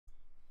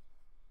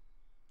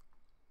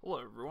Hello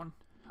everyone,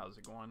 how's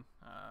it going?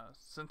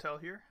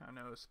 Centel here. I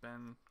know it's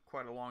been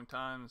quite a long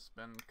time. It's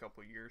been a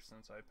couple years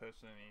since I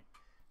posted any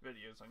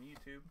videos on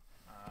YouTube.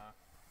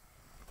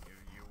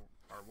 You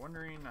are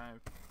wondering, I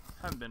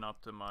haven't been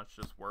up to much,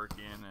 just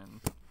working,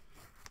 and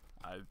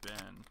I've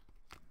been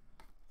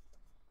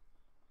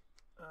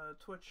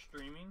Twitch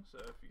streaming. So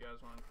if you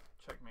guys want to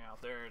check me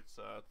out there, it's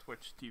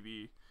Twitch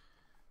TV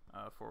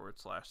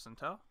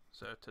 /Centel.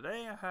 So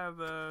today I have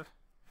a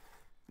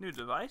new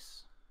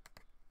device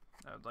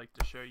I'd like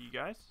to show you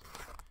guys.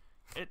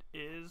 It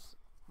is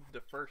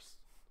the first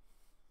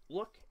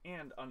look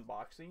and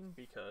unboxing,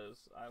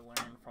 because I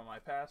learned from my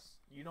past,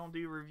 you don't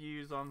do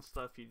reviews on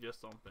stuff you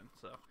just open.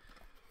 So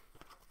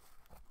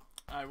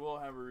I will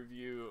have a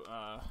review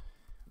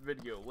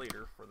video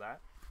later for that.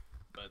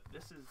 But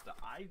this is the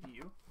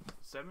iView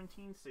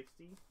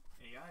 1760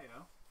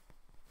 AIO.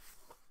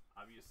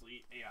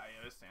 Obviously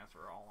AIO stands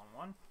for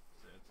all-in-one,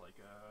 so it's like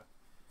a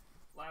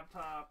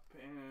laptop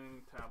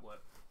and tablet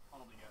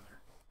all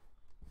together.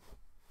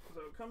 So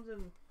it comes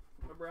in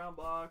a brown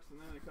box, and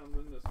then it comes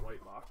in this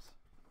white box.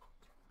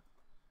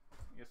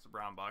 I guess the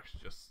brown box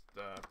just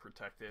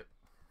protect it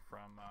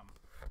from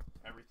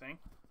everything.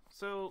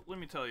 So let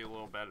me tell you a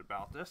little bit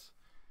about this.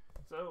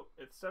 So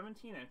it's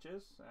 17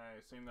 inches. I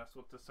assume that's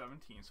what the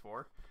 17's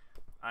for.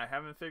 I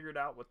haven't figured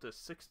out what the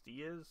 60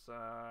 is.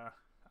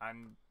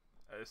 I'm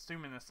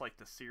assuming it's like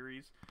the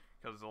series,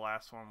 because the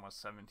last one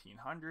was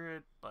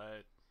 1700,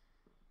 but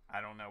I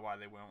don't know why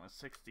they went with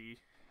 60.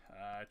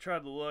 I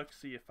tried to look,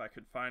 see if I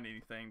could find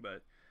anything,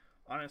 but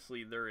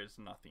honestly there is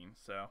nothing.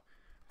 So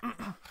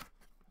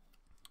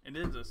it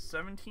is a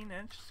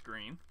 17-inch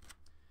screen,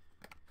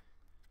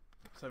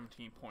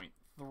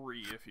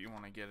 17.3 if you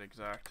want to get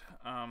exact.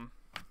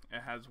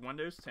 It has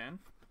Windows 10.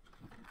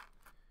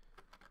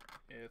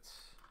 It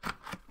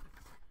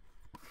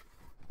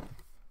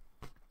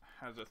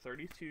has a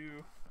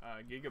 32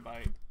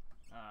 gigabyte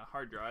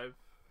hard drive.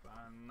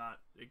 I'm not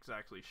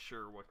exactly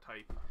sure what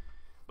type,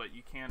 but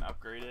you can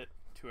upgrade it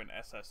to an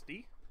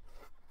SSD.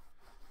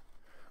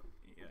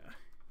 Yeah,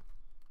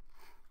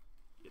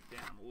 get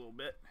down a little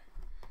bit.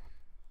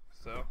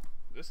 So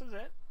this is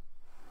it.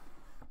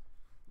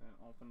 Then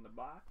open the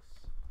box.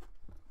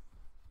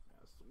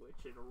 Now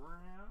switch it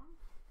around.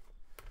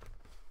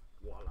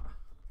 Voila.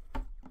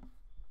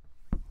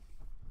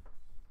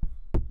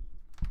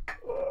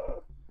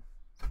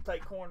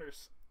 Tight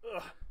corners.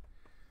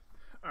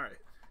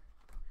 Alright.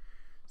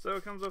 So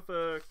it comes with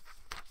a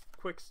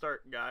quick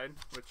start guide,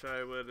 which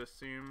I would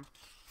assume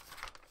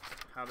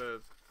how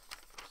to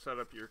set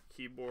up your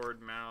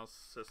keyboard, mouse,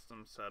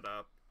 system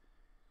setup.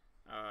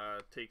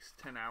 Takes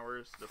 10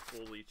 hours to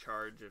fully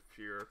charge if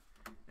you're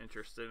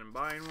interested in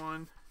buying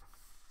one.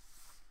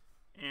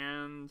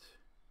 And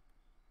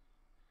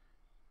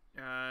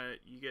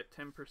you get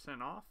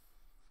 10% off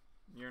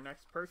your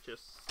next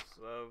purchase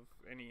of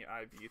any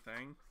iView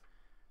thing.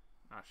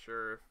 Not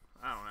sure,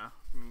 I don't know.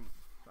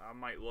 I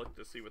might look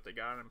to see what they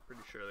got. I'm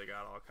pretty sure they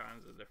got all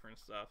kinds of different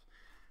stuff.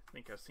 I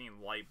think I've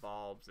seen light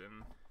bulbs,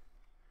 and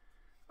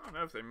I don't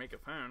know if they make a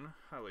phone.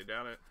 Highly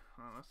doubt it.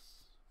 Oh,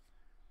 that's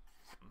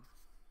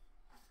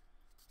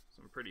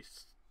some pretty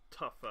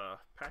tough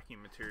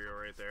packing material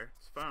right there.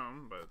 It's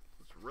foam, but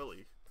it's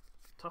really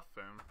tough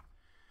foam.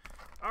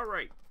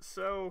 Alright,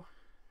 so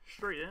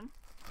straight in.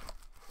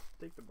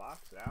 Take the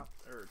box out,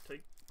 or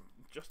take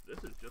just,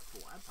 this is just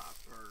the laptop,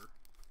 or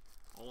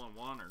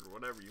all-in-one, or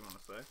whatever you want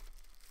to say.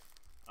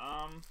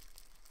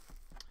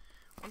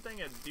 One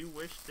thing I do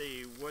wish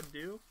they would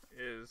do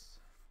is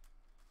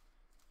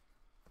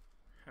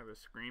have a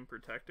screen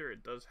protector.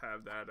 It does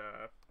have that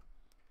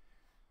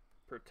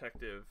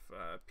protective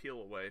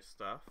peel away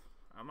stuff.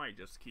 I might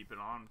just keep it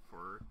on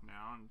for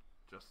now and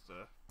just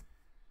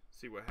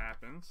see what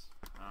happens.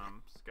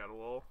 It's got a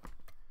little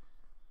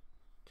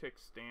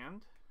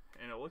kickstand,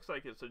 and it looks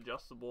like it's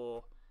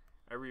adjustable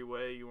every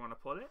way you want to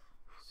put it.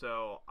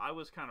 So I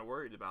was kind of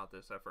worried about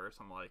this at first.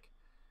 I'm like,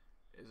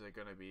 is it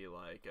going to be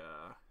like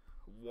a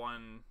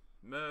one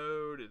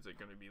mode? Is it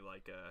going to be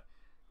like a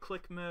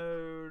click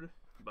mode?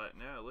 But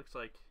no, it looks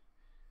like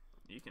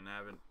you can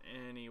have it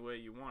any way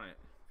you want it.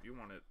 If you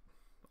want it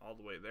all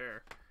the way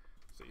there,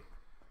 see,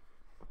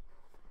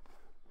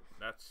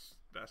 that's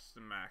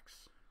the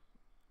max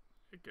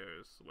it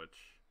goes.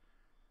 Which,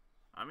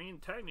 I mean,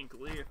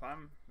 technically, if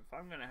I'm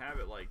gonna have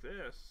it like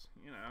this,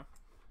 you know,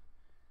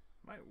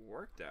 it might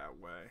work that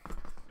way.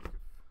 Like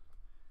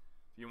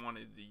if you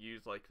wanted to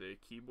use like the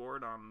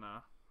keyboard on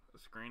the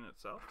screen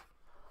itself.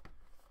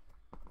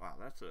 Wow,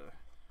 that's a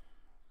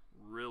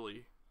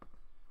really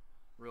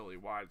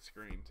wide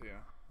screen too.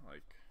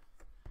 Like,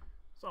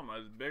 it's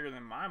almost bigger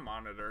than my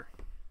monitor.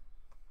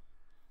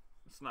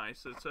 It's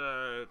nice. It's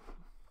a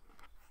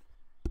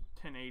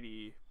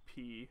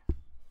 1080p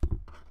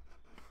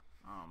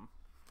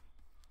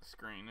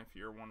screen, if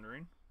you're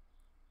wondering.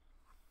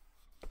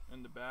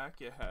 In the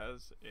back, it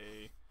has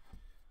a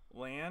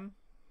LAN,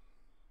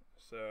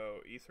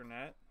 so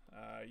Ethernet,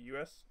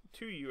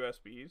 two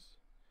USBs,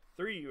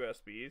 three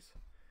USBs,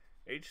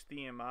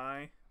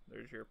 HDMI.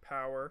 There's your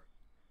power.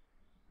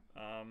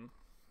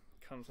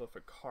 comes with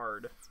a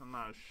card. I'm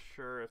not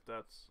sure if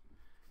that's,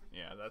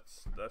 yeah,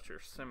 that's your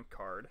SIM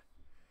card.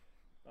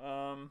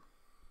 I'm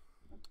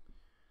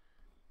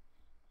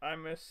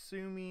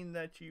assuming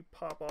that you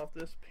pop off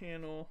this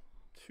panel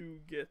to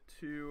get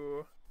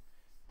to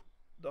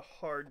the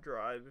hard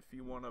drive if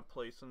you want to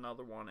place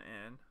another one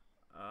in.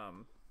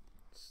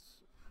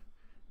 It's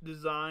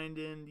designed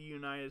in the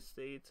United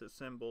States,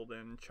 assembled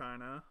in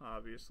China,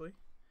 obviously.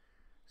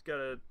 It's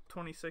got a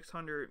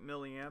 2600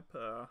 milliamp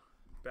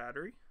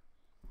battery,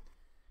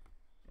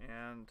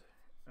 and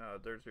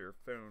there's your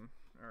phone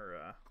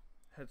or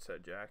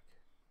headset jack.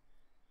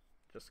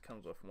 Just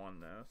comes with one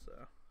though, so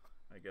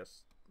I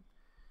guess,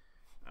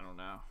 I don't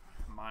know.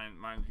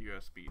 Mine's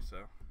USB, so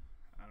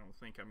I don't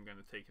think I'm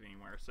gonna take it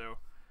anywhere. So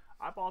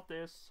I bought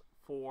this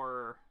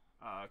for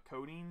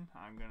coding.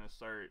 I'm gonna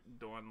start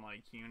doing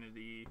like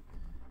Unity,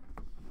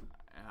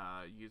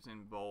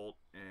 using Volt,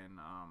 and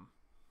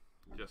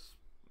just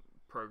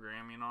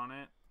programming on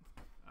it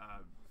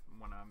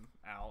when I'm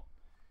out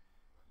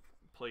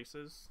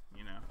places,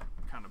 you know,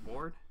 kind of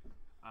bored.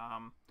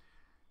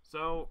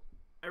 So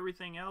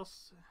everything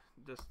else,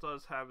 this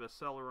does have a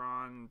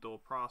Celeron dual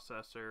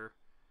processor.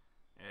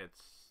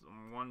 It's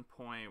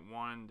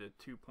 1.1 to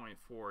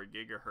 2.4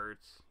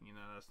 gigahertz. You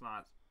know, that's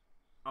not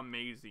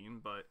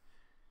amazing, but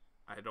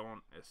I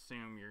don't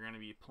assume you're going to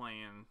be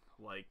playing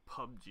like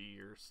PUBG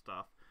or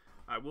stuff.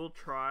 I will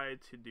try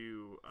to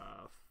do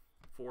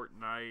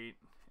Fortnite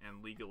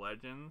and League of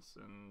Legends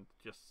and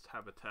just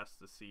have a test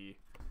to see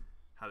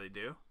how they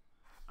do.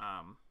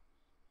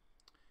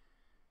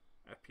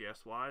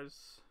 FPS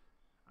wise,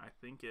 I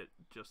think it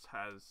just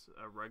has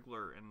a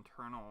regular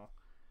internal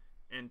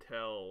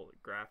Intel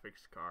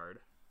graphics card.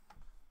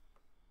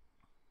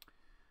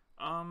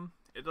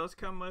 It does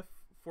come with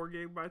 4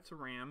 gigabytes of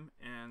RAM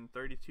and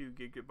 32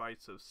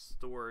 gigabytes of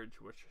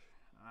storage, which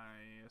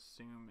I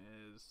assume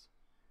is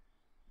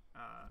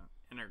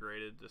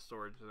integrated. The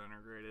storage is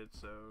integrated,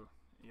 so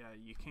yeah,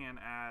 you can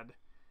add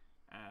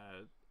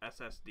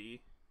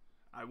SSD.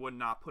 I would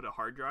not put a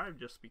hard drive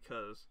just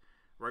because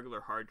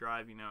regular hard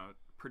drive, you know,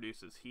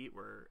 produces heat,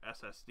 where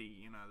SSD,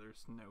 you know,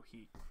 there's no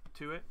heat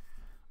to it.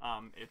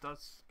 It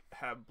does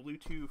have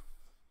Bluetooth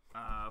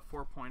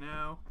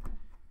 4.0,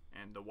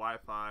 and the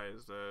Wi-Fi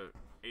is the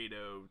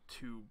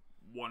 802.11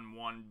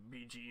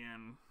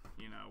 BGN,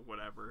 you know,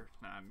 whatever.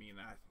 I mean,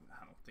 I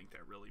don't think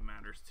that really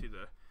matters to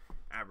the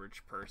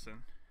average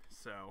person.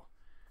 So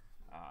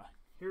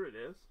here it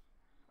is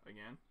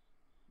again.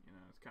 You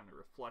know, it's kind of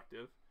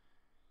reflective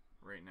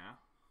right now.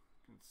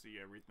 You can see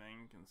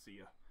everything. You can see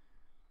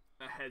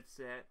a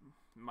headset,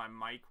 my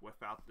mic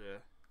without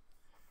the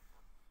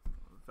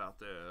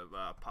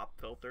pop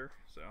filter,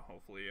 so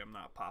hopefully I'm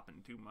not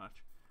popping too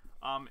much.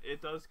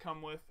 It does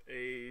come with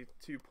a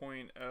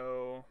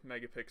 2.0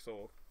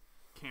 megapixel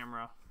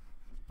camera,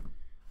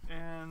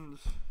 and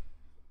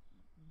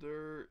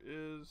there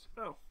is,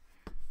 oh,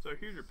 so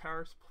here's your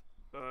power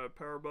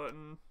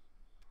button,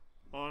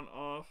 on,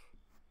 off,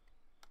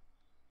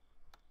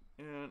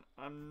 and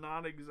I'm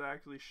not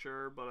exactly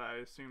sure, but I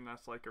assume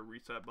that's like a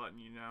reset button.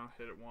 You know,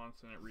 hit it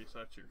once and it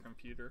resets your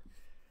computer.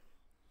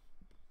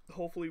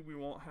 Hopefully we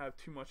won't have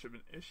too much of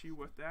an issue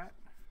with that.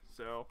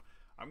 So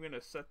I'm going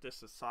to set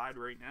this aside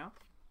right now,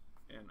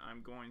 and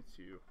I'm going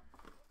to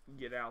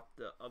get out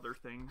the other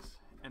things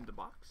in the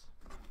box.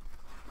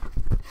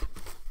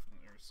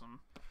 There's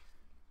some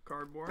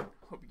cardboard.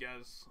 Hope you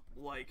guys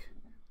like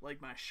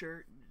my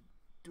shirt.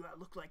 Do I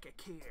look like I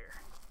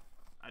care?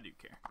 I do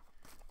care.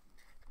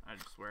 I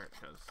just wear it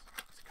because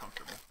it's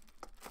comfortable.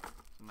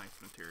 It's a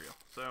nice material.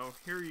 So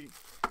here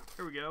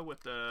we go with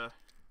the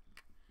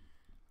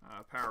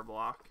power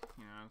block.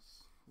 You know,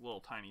 it's a little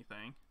tiny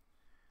thing,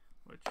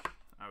 which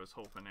I was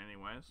hoping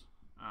anyways.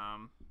 I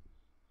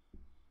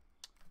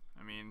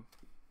mean,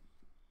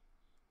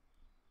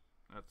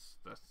 that's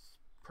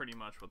pretty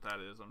much what that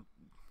is. I'm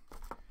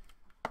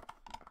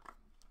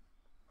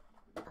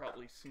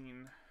probably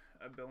seen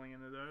a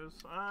billion of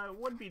those. It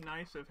would be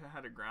nice if it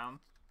had a ground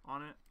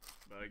on it,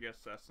 but I guess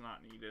that's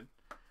not needed.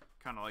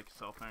 Kind of like a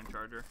cell phone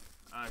charger.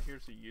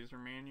 Here's the user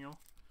manual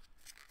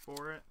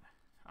for it.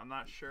 I'm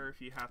not sure if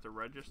you have to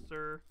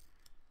register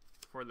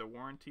for the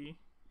warranty,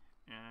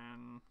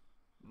 and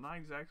I'm not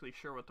exactly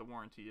sure what the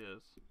warranty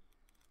is.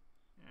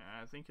 Yeah,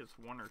 I think it's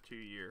 1 or 2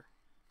 year.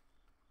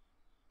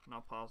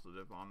 Not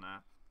positive on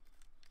that.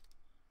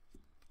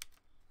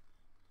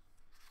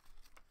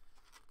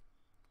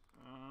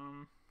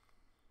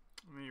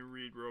 Let me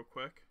read real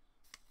quick.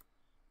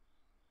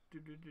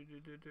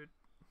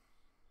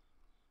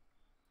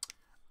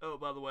 Oh,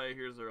 by the way,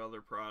 here's their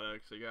other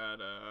products. They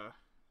got a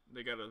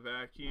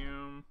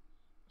vacuum,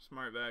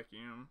 smart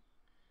vacuum,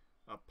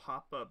 a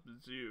pop-up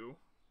zoo.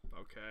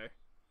 Okay.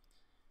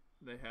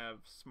 They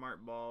have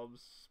smart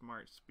bulbs,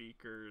 smart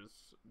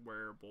speakers,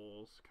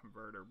 wearables,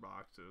 converter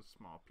boxes,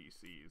 small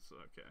PCs.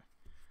 Okay.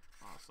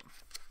 Awesome.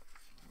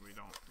 We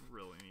don't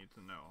really need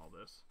to know all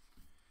this.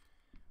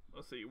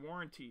 Let's see,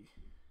 warranty.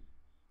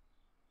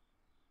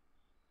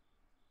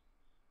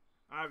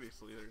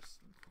 Obviously, there's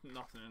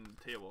nothing in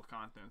the table of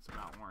contents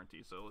about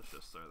warranty, so let's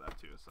just throw that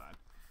to the side.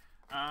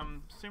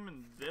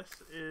 Assuming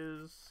this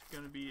is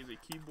going to be the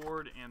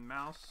keyboard and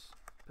mouse,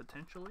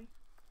 potentially.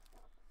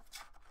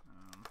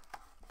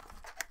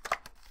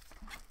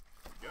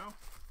 There we go.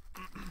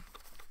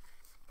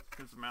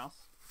 Here's the mouse.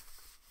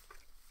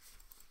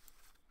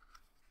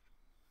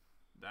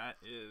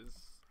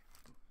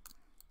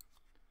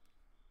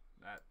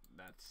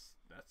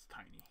 That's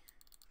tiny.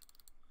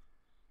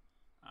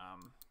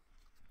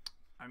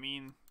 I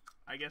mean,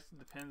 I guess it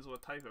depends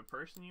what type of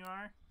person you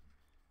are.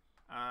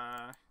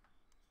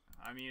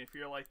 I mean, if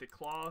you're like the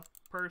claw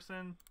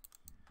person,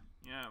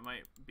 yeah, it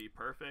might be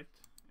perfect.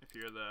 If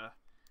you're the,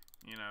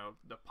 you know,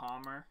 the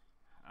palmer,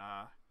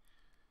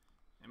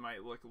 it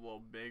might look a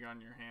little big on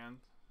your hand.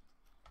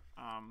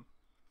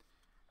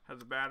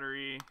 Has a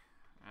battery,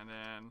 and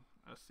then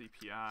a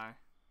CPI,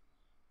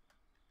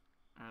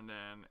 and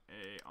then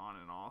a on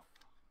and off,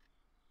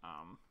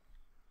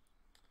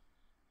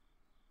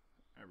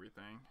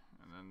 everything,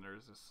 and then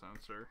there's a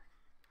sensor.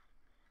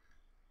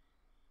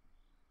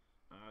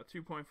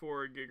 2.4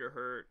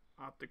 gigahertz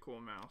optical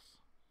mouse.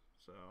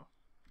 So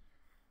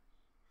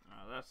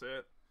that's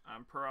it.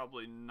 I'm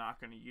probably not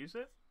going to use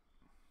it.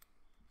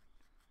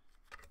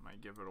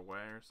 Might give it away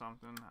or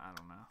something. I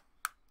don't know.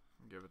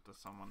 Give it to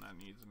someone that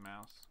needs a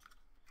mouse.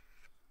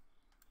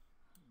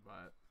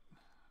 But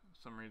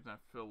for some reason I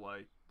feel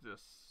like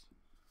this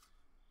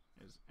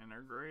is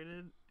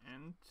integrated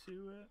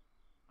into it.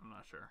 I'm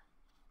not sure.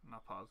 I'm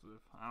not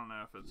positive. I don't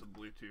know if it's a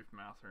Bluetooth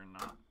mouse or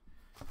not.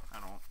 I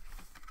don't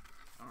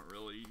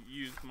really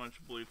use much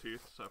Bluetooth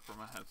except for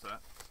my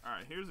headset.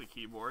 Alright, here's the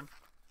keyboard.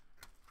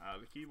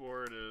 The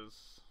keyboard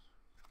is...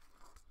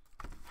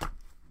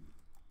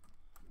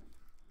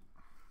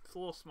 it's a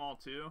little small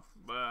too,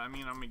 but I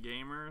mean, I'm a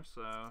gamer,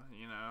 so,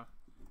 you know,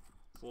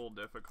 it's a little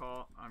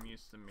difficult. I'm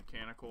used to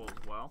mechanical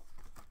as well.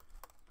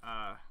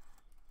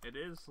 It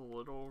is a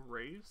little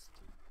raised,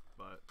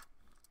 but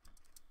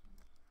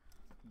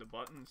the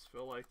buttons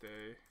feel like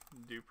they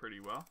do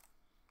pretty well.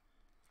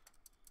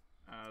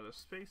 The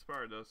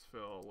spacebar does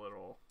feel a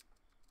little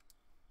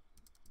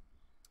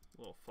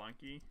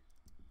funky,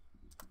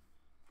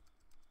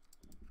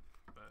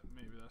 but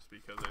maybe that's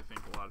because I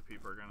think a lot of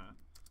people are gonna,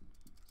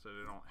 so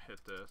they don't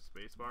hit the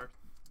spacebar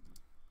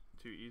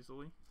too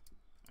easily.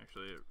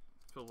 Actually, it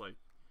feels like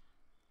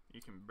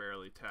you can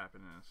barely tap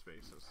it in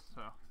spaces.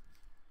 So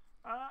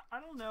I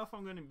don't know if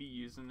I'm going to be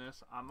using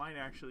this. I might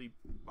actually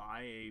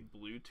buy a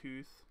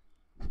Bluetooth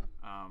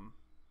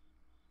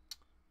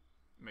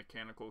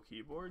mechanical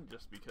keyboard,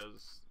 just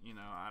because, you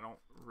know, I don't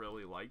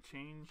really like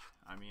change.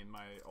 I mean,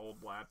 my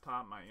old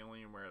laptop, my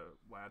Alienware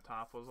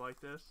laptop, was like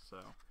this, so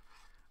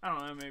I don't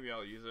know, maybe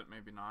I'll use it,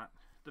 maybe not,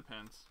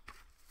 depends.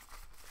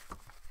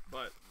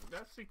 But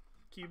that's the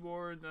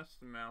keyboard, that's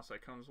the mouse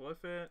that comes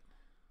with it.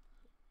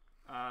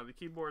 The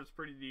keyboard's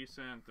pretty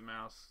decent, the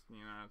mouse, you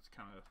know, it's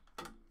kind of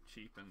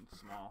cheap and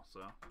small,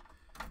 so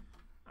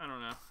I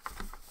don't know.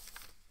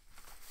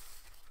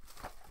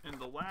 And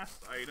the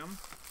last item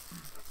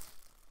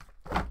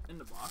in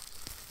the box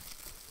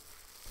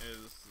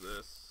is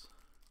this.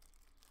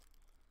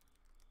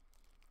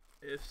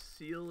 If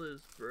seal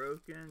is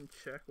broken,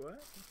 check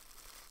what?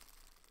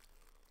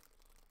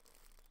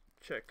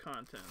 Check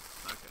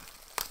contents. Okay.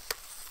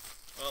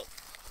 Well,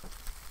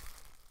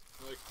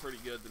 it looks pretty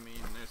good to me.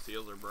 No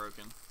seals are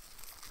broken.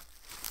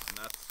 And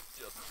that's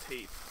just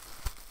tape.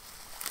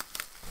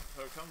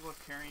 So it comes with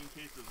carrying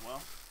case as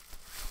well.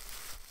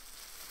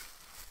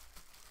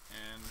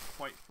 And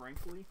quite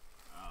frankly,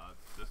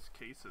 this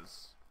case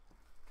is,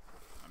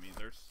 I mean,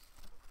 there's,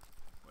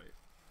 wait.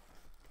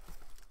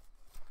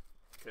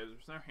 Okay,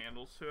 there's no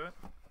handles to it,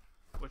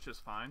 which is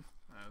fine.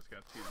 It's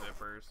got two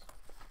zippers.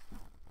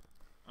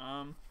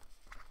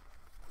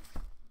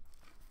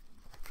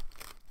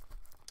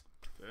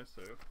 Okay,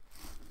 so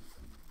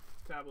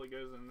tablet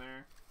goes in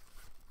there.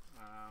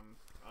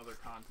 Other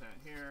content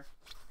here,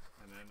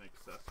 and then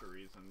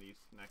accessories in these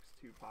next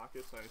two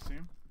pockets, I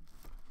assume.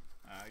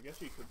 I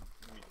guess you could,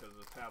 because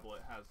the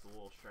tablet has the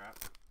little strap.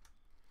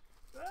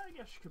 I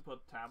guess you could put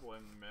the tablet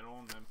in the middle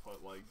and then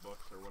put like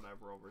books or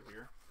whatever over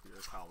here if you're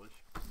a college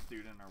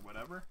student or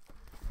whatever.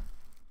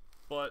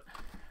 But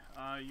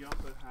you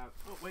also have,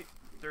 oh wait,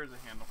 there's a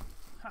handle.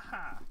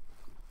 Haha!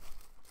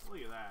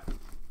 Look at that.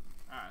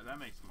 Alright, that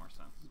makes more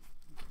sense.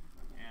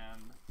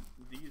 And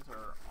these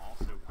are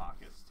also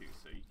pockets too,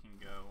 so you can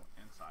go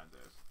inside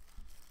those.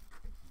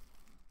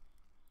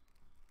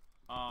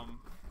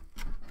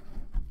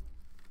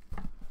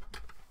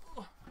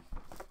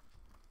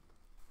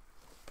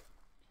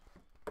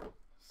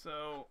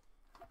 So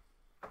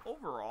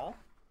overall,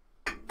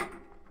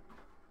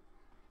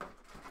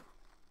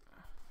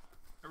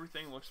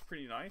 everything looks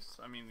pretty nice.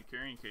 I mean, the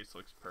carrying case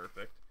looks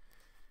perfect.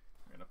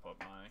 I'm gonna put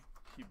my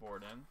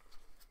keyboard in.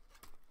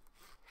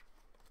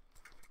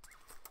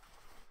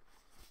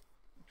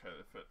 Try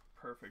to fit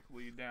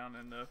perfectly down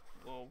in the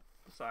little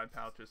side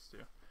pouches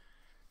too.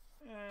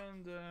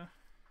 And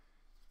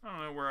I don't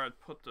know where I'd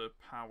put the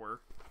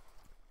power.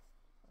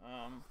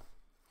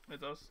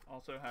 It does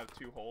also have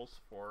two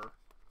holes for,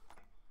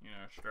 you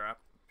know, strap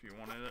if you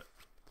wanted it.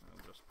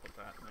 I'll just put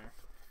that in there.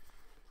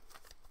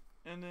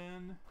 And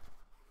then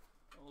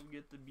we'll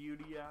get the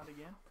beauty out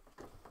again.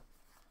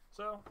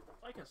 So,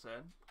 like I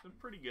said, it's been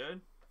pretty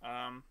good.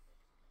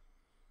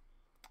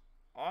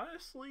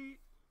 Honestly,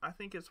 I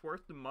think it's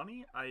worth the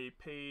money. I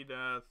paid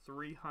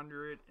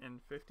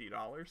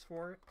 $350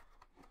 for it.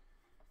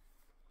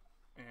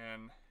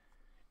 And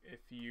if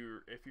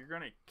you're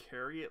gonna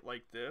carry it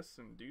like this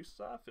and do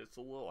stuff, it's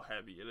a little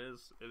heavy. It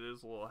is a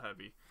little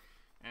heavy,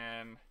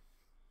 and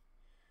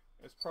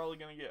it's probably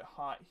gonna get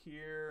hot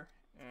here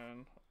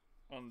and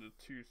on the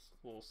two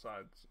little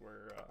sides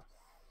where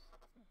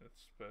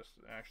it's supposed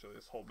to. Actually,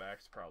 this whole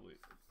back's probably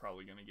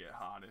gonna get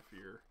hot if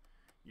you're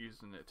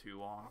using it too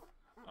long.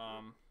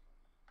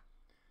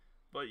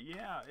 But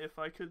yeah, if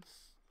I could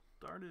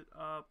start it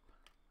up.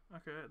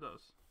 Okay, it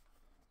does.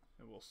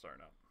 It will start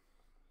up.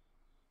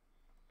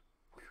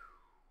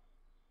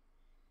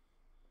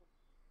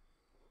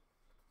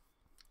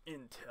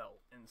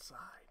 Intel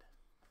inside.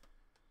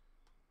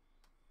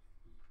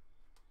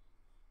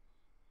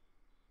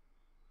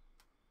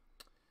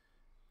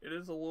 It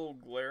is a little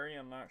glary.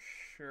 I'm not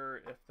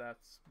sure if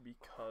that's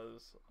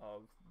because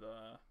of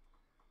the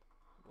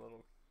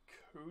little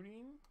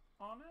coating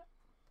on it.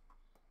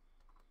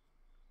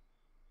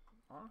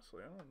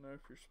 Honestly, I don't know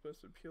if you're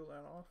supposed to peel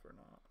that off or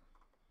not.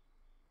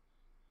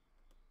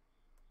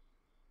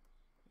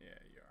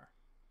 Yeah, you are.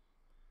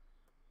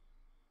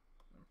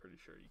 I'm pretty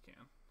sure you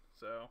can.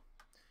 So,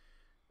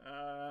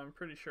 I'm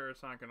pretty sure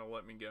it's not going to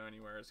let me go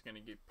anywhere. It's going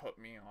to put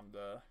me on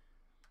the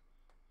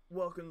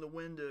welcome to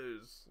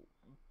Windows,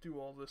 do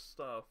all this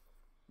stuff,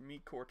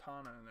 meet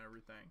Cortana and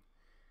everything.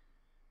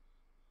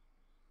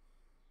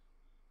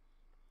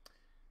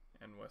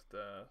 And with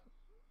the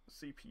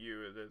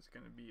CPU, it is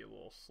going to be a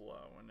little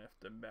slow, and if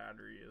the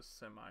battery is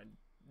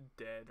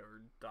semi-dead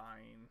or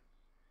dying,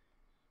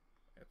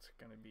 it's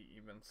going to be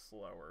even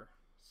slower.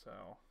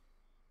 So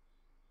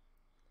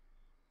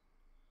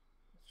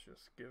let's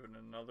just give it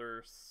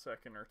another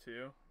second or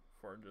two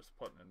before just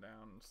putting it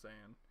down and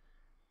saying,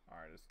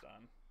 alright, it's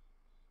done.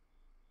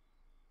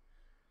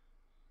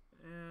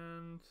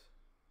 And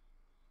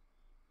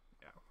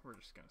yeah, we're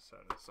just going to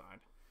set it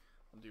aside.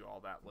 I'll do all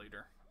that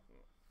later.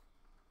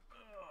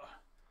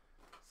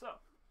 So,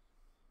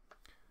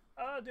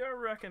 do I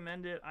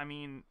recommend it? I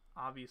mean,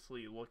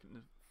 obviously, looking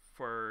at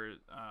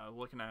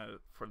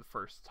it for the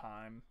first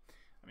time,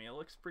 I mean, it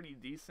looks pretty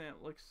decent.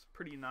 It looks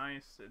pretty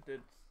nice. It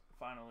did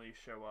finally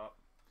show up.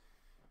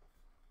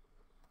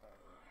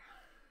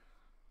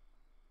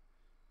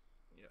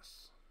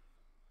 Yes.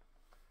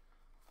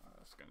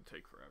 It's gonna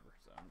take forever,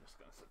 so I'm just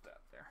gonna set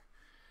that there.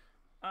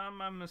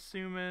 I'm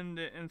assuming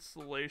the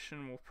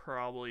installation will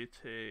probably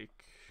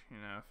take,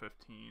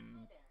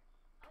 15.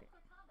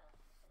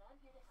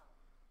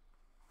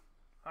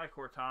 Hi,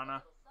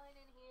 Cortana. Sign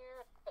in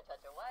here, a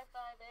touch of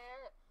Wi-Fi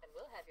there, and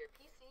we'll have your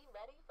PC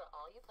ready for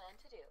all you plan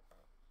to do.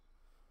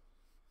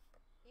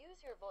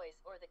 Use your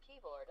voice or the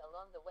keyboard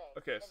along the way.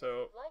 Okay,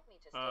 so like me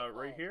to stay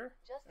right here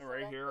just and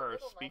right here are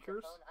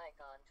speakers.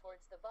 Icon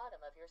towards the bottom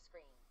of your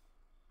screen.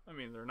 I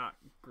mean, they're not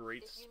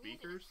great if you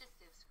speakers. Need an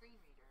assistive screen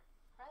reader,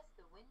 press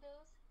the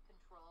Windows,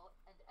 Control,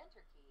 and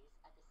Enter keys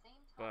at the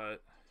same time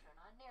to turn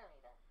on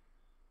narrator.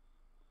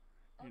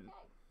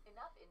 Okay,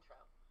 enough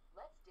intro.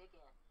 Let's dig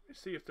in.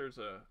 See if there's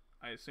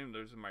I assume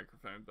there's a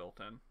microphone built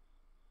in.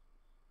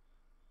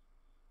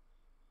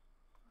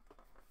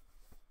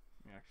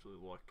 Let me actually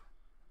look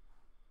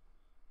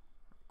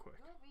real quick.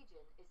 Your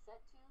region is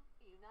set to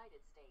the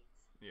United States.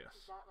 Yes.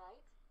 Is that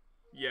right?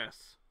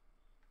 Yes.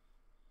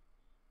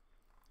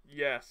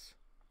 Yes.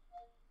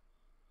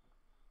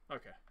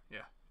 Okay,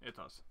 yeah, it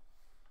does.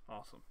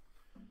 Awesome.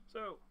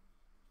 So,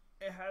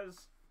 it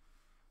has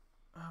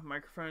a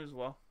microphone as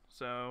well.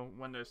 So,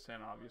 Windows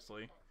 10,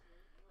 obviously.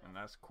 And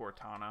that's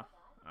Cortana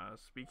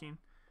speaking.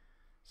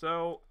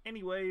 So,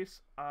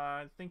 anyways,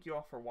 thank you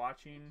all for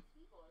watching.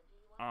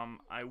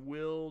 I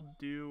will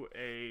do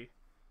a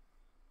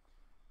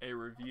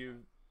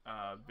review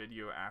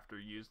video after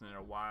using it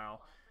a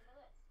while.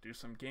 Do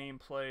some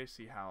gameplay,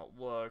 see how it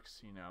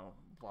looks,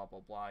 blah blah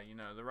blah,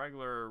 the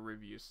regular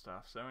review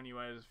stuff. So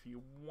anyways, if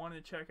you want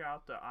to check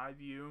out the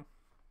iView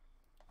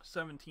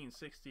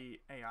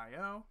 1760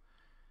 AIO,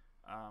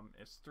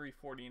 it's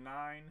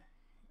 $349.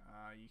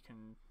 You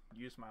can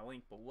use my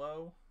link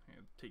below.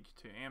 It'll take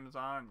you to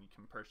Amazon. You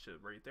can purchase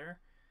it right there.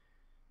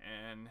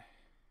 And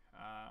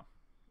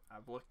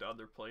I've looked at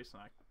other places,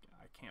 and I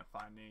can't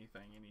find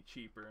anything any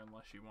cheaper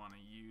unless you want a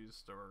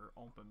used or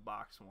open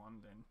box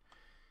one. Then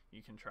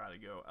you can try to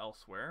go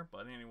elsewhere.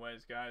 But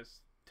anyways,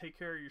 guys, take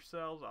care of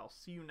yourselves. I'll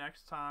see you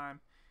next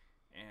time.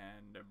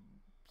 And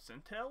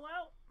Centel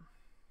out.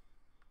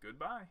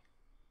 Goodbye.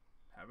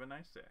 Have a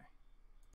nice day.